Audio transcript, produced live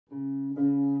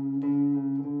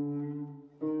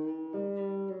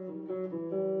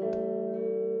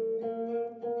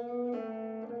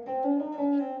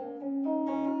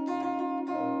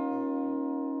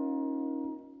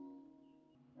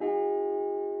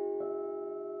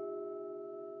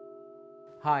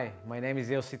Hi, my name is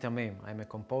Yossi Tamim. I'm a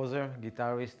composer,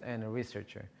 guitarist, and a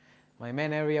researcher. My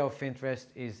main area of interest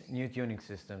is new tuning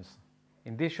systems.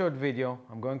 In this short video,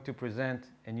 I'm going to present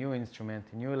a new instrument,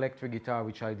 a new electric guitar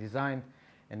which I designed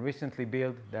and recently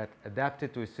built that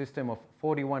adapted to a system of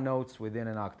 41 notes within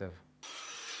an octave.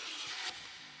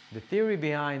 The theory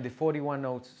behind the 41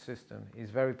 notes system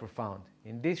is very profound.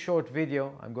 In this short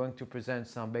video, I'm going to present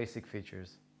some basic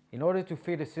features. In order to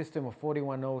fit a system of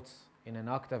 41 notes in an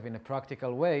octave in a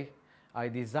practical way, I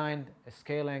designed a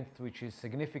scale length which is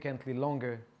significantly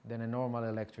longer than a normal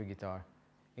electric guitar.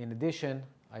 In addition,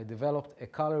 I developed a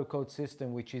color code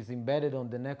system which is embedded on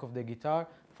the neck of the guitar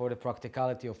for the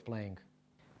practicality of playing.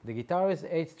 The guitar has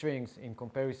 8 strings in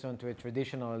comparison to a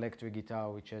traditional electric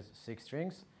guitar which has 6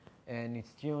 strings, and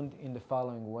it's tuned in the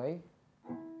following way.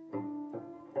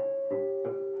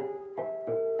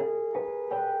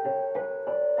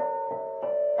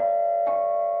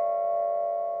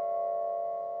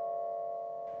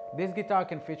 This guitar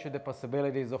can feature the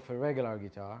possibilities of a regular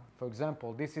guitar. For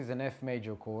example, this is an F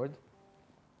major chord.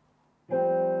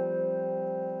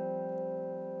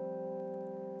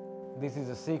 This is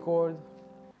a C chord.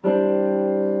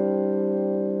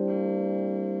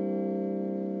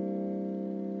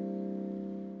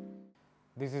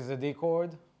 This is a D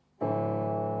chord.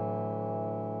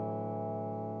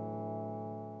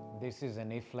 This is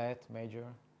an E flat major.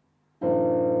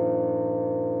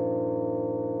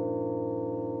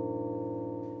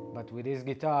 But with this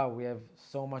guitar, we have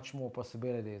so much more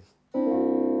possibilities.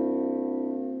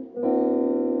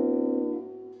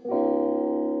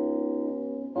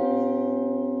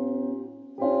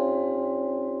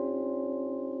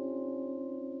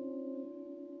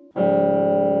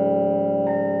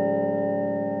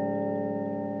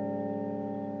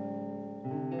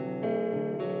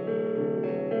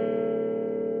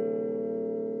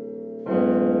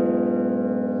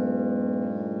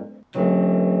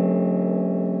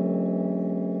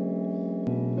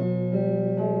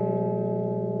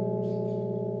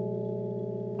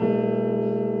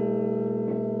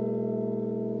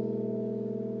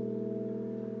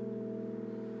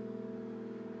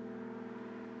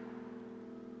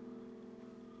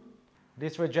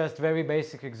 These were just very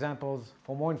basic examples.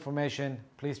 For more information,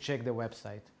 please check the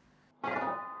website.